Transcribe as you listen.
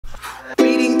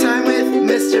Reading time with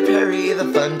Mr. Perry, the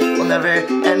fun will never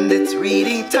end, it's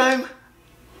reading time.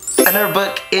 And our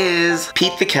book is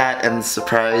Pete the Cat and the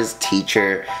Surprise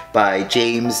Teacher by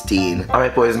James Dean.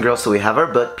 Alright boys and girls, so we have our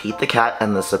book Pete the Cat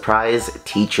and the Surprise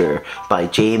Teacher by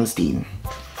James Dean.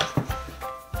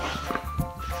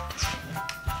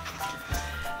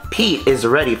 Pete is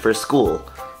ready for school.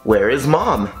 Where is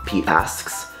Mom? Pete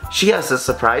asks. She has a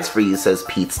surprise for you, says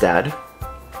Pete's dad.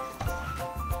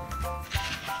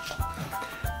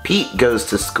 Pete goes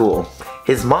to school.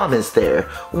 His mom is there.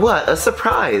 What a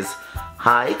surprise!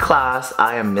 Hi class,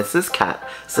 I am Mrs. Cat,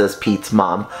 says Pete's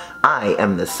mom. I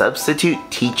am the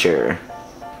substitute teacher.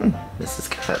 Mrs.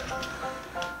 Cat.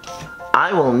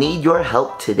 I will need your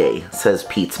help today, says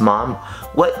Pete's mom.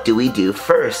 What do we do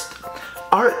first?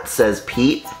 Art, says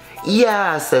Pete.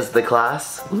 Yeah, says the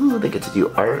class. Ooh, they get to do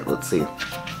art. Let's see.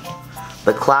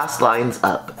 The class lines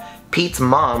up. Pete's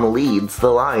mom leads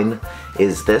the line.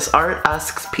 Is this art?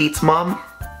 Asks Pete's mom.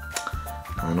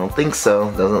 I don't think so.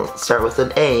 Doesn't start with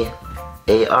an A.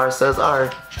 A-R says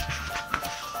R.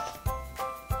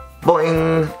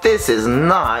 Boing! This is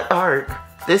not art.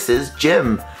 This is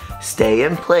gym. Stay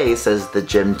and play, says the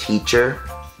gym teacher.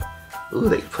 Ooh,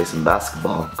 they can play some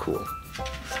basketball. Cool.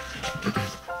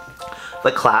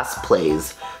 The class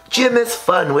plays. Gym is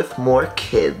fun with more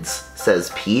kids,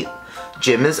 says Pete.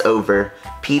 Gym is over.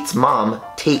 Pete's mom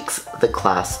takes the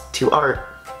class to art.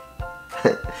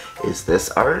 Is this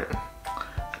art?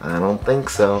 I don't think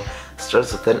so.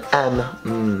 Starts with an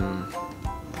M.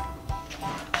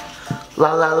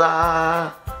 La la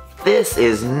la. This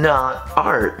is not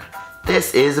art.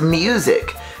 This is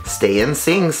music. Stay and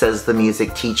sing, says the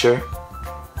music teacher.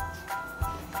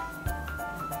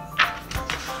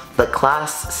 The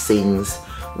class sings.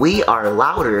 We are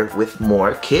louder with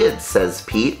more kids, says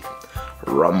Pete.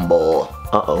 Rumble.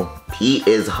 Uh-oh. Pete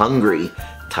is hungry.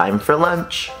 Time for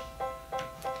lunch.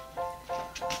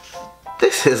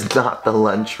 This is not the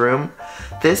lunchroom.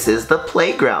 This is the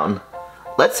playground.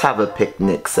 Let's have a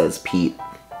picnic, says Pete.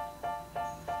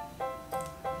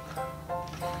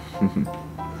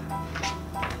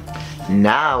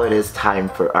 Now it is time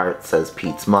for art, says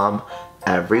Pete's mom.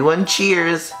 Everyone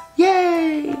cheers.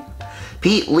 Yay!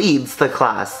 Pete leads the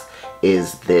class.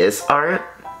 Is this art?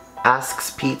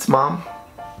 Asks Pete's mom.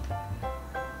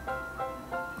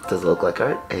 Does it look like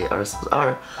art? A-R says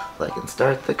R. Like and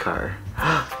start the car.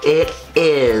 It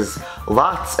is!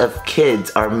 Lots of kids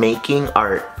are making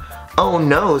art. Oh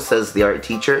no, says the art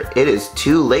teacher. It is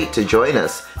too late to join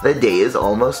us. The day is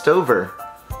almost over.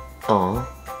 Aw.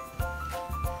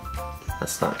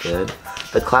 That's not good.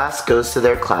 The class goes to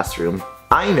their classroom.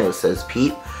 I know, says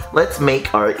Pete. Let's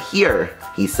make art here,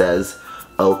 he says.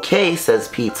 Okay, says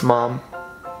Pete's mom.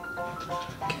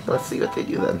 Okay, let's see what they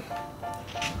do then.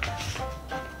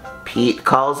 Pete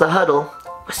calls a huddle.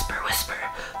 Whisper, whisper.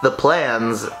 The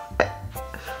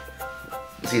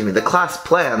class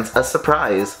plans a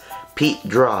surprise. Pete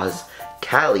draws.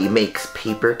 Callie makes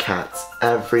paper cats.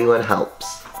 Everyone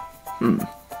helps.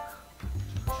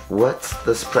 What's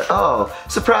the surprise? Oh,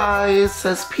 surprise,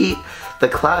 says Pete. The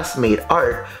class made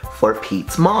art for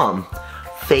Pete's mom.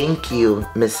 Thank you,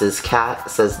 Mrs. Cat,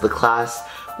 says the class.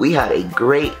 We had a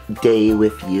great day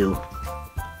with you.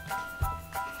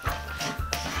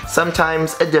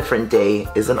 Sometimes a different day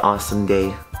is an awesome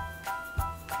day.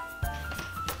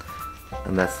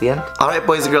 And that's the end. Alright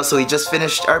boys and girls, so we just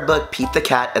finished our book, Pete the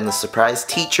Cat and the Surprise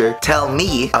Teacher. Tell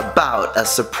me about a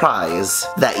surprise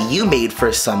that you made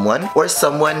for someone or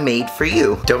someone made for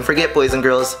you. Don't forget boys and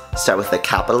girls, start with a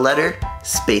capital letter,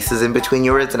 spaces in between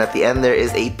your words, and at the end there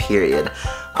is a period.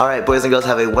 Alright boys and girls,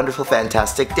 have a wonderful,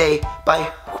 fantastic day.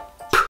 Bye.